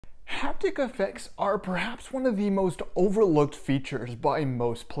Haptic effects are perhaps one of the most overlooked features by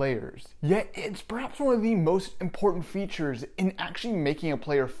most players, yet it's perhaps one of the most important features in actually making a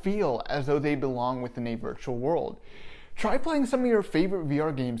player feel as though they belong within a virtual world. Try playing some of your favorite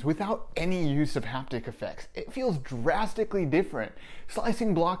VR games without any use of haptic effects. It feels drastically different.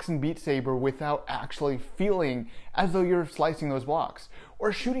 Slicing blocks in Beat Saber without actually feeling as though you're slicing those blocks.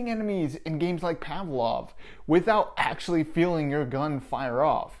 Or shooting enemies in games like Pavlov without actually feeling your gun fire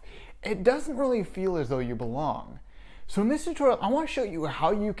off. It doesn't really feel as though you belong. So in this tutorial, I want to show you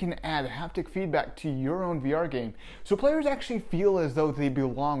how you can add haptic feedback to your own VR game so players actually feel as though they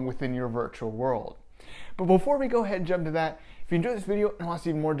belong within your virtual world. But before we go ahead and jump to that, if you enjoyed this video and want to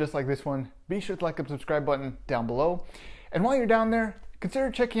see more just like this one, be sure to like and subscribe button down below. And while you're down there, consider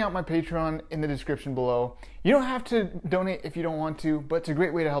checking out my Patreon in the description below. You don't have to donate if you don't want to, but it's a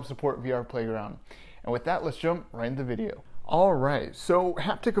great way to help support VR Playground. And with that, let's jump right into the video. Alright, so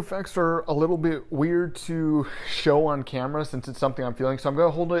haptic effects are a little bit weird to show on camera since it's something I'm feeling, so I'm going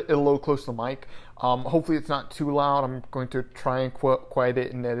to hold it a little close to the mic. Hopefully it's not too loud. I'm going to try and quiet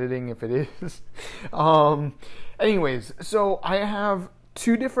it in editing if it is. Anyways, so I have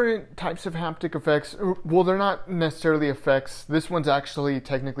two different types of haptic effects. Well, they're not necessarily effects. This one's actually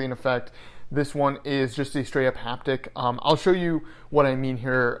technically an effect. This one is just a straight up haptic. I'll show you what I mean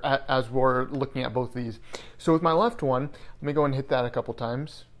here as we're looking at both of these. So with my left one, let me go and hit that a couple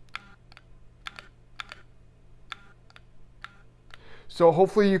times. So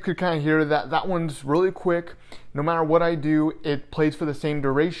hopefully you could kind of hear that. That one's really quick. No matter what I do, it plays for the same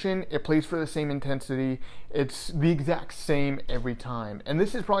duration, it plays for the same intensity. It's the exact same every time. And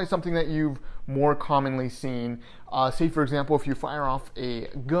this is probably something that you've more commonly seen. Say for example, if you fire off a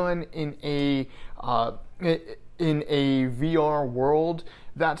gun in a VR world,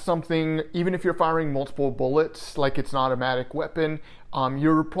 that's something, even if you're firing multiple bullets, like it's an automatic weapon,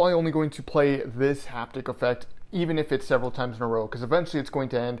 you're probably only going to play this haptic effect even if it's several times in a row, because eventually it's going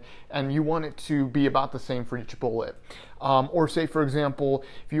to end and you want it to be about the same for each bullet. Or say for example,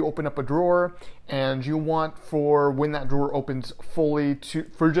 if you open up a drawer and you want for when that drawer opens fully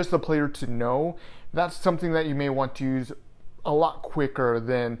for just the player to know, that's something that you may want to use a lot quicker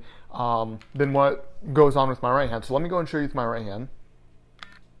than what goes on with my right hand. So let me go and show you with my right hand.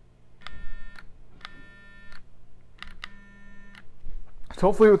 So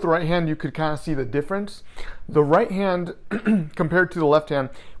hopefully with the right hand you could kind of see the difference. The right hand compared to the left hand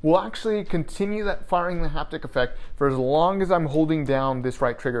will actually continue that firing the haptic effect for as long as I'm holding down this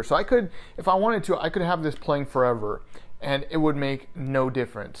right trigger. So I could, if I wanted to, I could have this playing forever and it would make no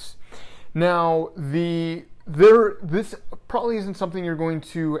difference. Now this probably isn't something you're going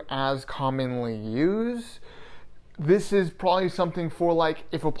to as commonly use. This is probably something for like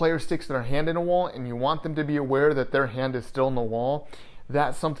if a player sticks their hand in a wall and you want them to be aware that their hand is still in the wall.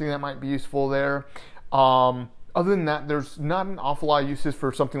 That's something that might be useful there. Other than that, there's not an awful lot of uses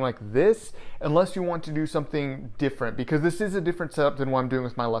for something like this unless you want to do something different, because this is a different setup than what I'm doing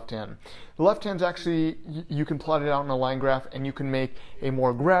with my left hand. The left hand's actually, you can plot it out in a line graph and you can make a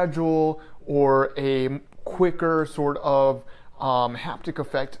more gradual or a quicker sort of haptic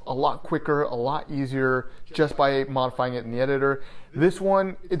effect a lot quicker, a lot easier just by modifying it in the editor. This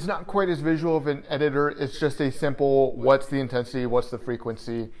one, it's not quite as visual of an editor. It's just a simple, what's the intensity, what's the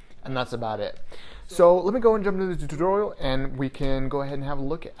frequency, and that's about it. So let me go and jump into the tutorial and we can go ahead and have a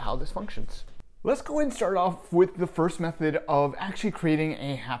look at how this functions. Let's go ahead and start off with the first method of actually creating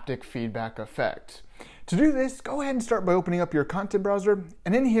a haptic feedback effect. To do this, go ahead and start by opening up your content browser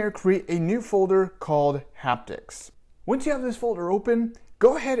and in here create a new folder called Haptics. Once you have this folder open,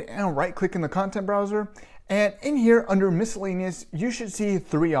 go ahead and right click in the content browser, and in here under miscellaneous you should see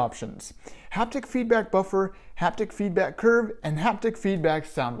three options: haptic feedback buffer, haptic feedback curve, and haptic feedback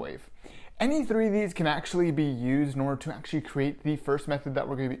sound wave. Any three of these can actually be used in order to actually create the first method that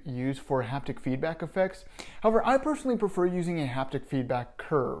we're going to use for haptic feedback effects. However, I personally prefer using a haptic feedback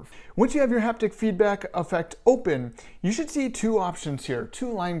curve. Once you have your haptic feedback effect open, you should see two options here,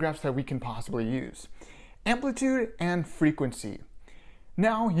 two line graphs that we can possibly use: amplitude and frequency.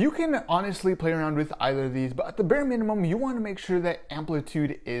 Now you can honestly play around with either of these, but at the bare minimum you want to make sure that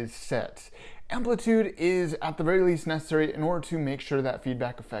amplitude is set. Amplitude is at the very least necessary in order to make sure that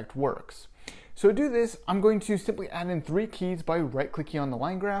feedback effect works. So to do this, I'm going to simply add in 3 keys by right clicking on the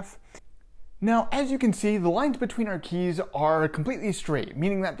line graph. Now, as you can see, the lines between our keys are completely straight,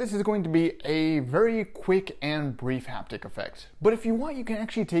 meaning that this is going to be a very quick and brief haptic effect. But if you want, you can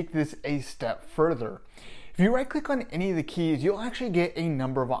actually take this a step further. If you right click on any of the keys, you'll actually get a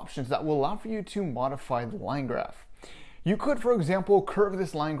number of options that will allow for you to modify the line graph. You could, for example, curve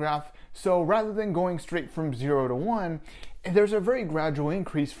this line graph So rather than going straight from 0 to 1, there's a very gradual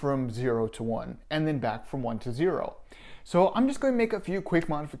increase from 0 to 1 and then back from 1 to 0. So I'm just going to make a few quick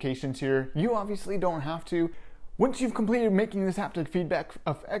modifications here. You obviously don't have to. Once you've completed making this haptic feedback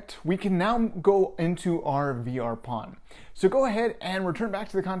effect, we can now go into our VR pawn. So go ahead and return back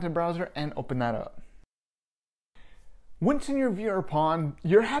to the content browser and open that up. Once in your VR pawn,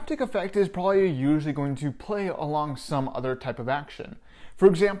 your haptic effect is probably usually going to play along some other type of action. For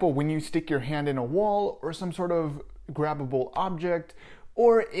example, when you stick your hand in a wall or some sort of grabbable object,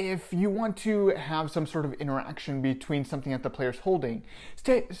 or if you want to have some sort of interaction between something that the player's holding,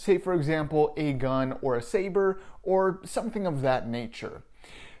 say for example a gun or a saber or something of that nature.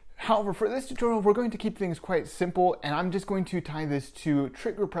 However, for this tutorial we're going to keep things quite simple, and I'm just going to tie this to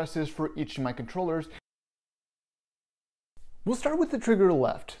trigger presses for each of my controllers. We'll start with the trigger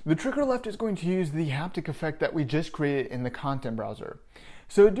left. The trigger left is going to use the haptic effect that we just created in the content browser.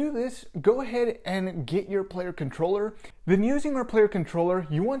 So to do this, go ahead and get your player controller. Then using our player controller,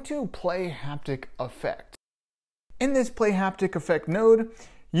 you want to play haptic effect. In this play haptic effect node,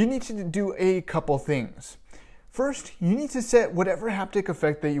 you need to do a couple things. First, you need to set whatever haptic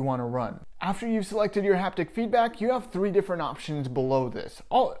effect that you want to run. After you've selected your haptic feedback, you have 3 different options below this.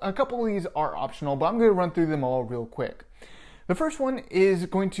 A couple of these are optional, but I'm going to run through them all real quick. The first one is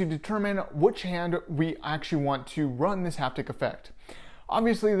going to determine which hand we actually want to run this haptic effect.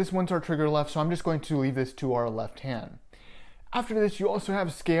 Obviously this one's our trigger left, so I'm just going to leave this to our left hand. After this, you also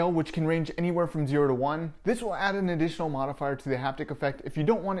have scale, which can range anywhere from 0 to 1. This will add an additional modifier to the haptic effect if you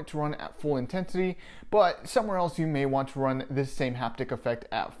don't want it to run at full intensity, but somewhere else you may want to run this same haptic effect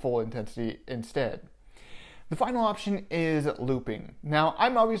at full intensity instead. The final option is looping. Now,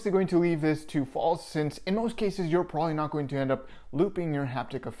 I'm obviously going to leave this to false, since in most cases you're probably not going to end up looping your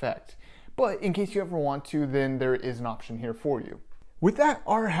haptic effect. But in case you ever want to, then there is an option here for you. With that,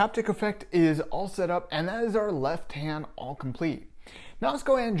 our haptic effect is all set up, and that is our left hand all complete. Now let's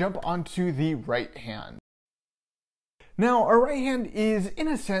go ahead and jump onto the right hand. Now, our right hand is, in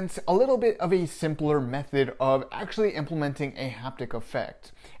a sense, a little bit of a simpler method of actually implementing a haptic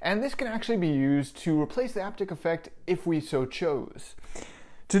effect. And this can actually be used to replace the haptic effect if we so chose.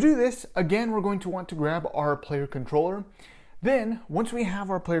 To do this, again, we're going to want to grab our player controller. Then, once we have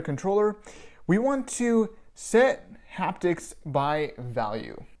our player controller, we want to set haptics by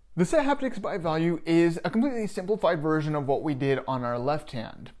value. The set haptics by value is a completely simplified version of what we did on our left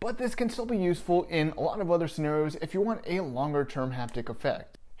hand, but this can still be useful in a lot of other scenarios if you want a longer term haptic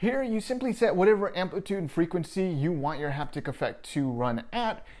effect. Here you simply set whatever amplitude and frequency you want your haptic effect to run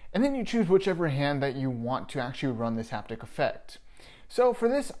at, and then you choose whichever hand that you want to actually run this haptic effect. So for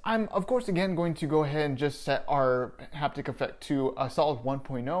this, I'm of course again going to go ahead and just set our haptic effect to a solid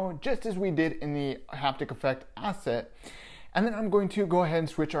 1.0, just as we did in the haptic effect asset. And then I'm going to go ahead and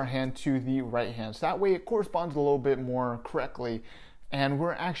switch our hand to the right hand, so that way it corresponds a little bit more correctly, and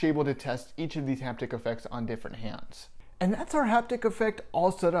we're actually able to test each of these haptic effects on different hands. And that's our haptic effect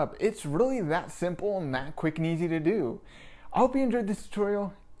all set up. It's really that simple and that quick and easy to do. I hope you enjoyed this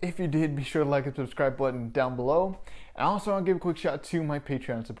tutorial. If you did, be sure to like and subscribe button down below. And also I'll give a quick shout out to my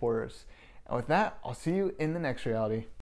Patreon supporters. And with that, I'll see you in the next reality.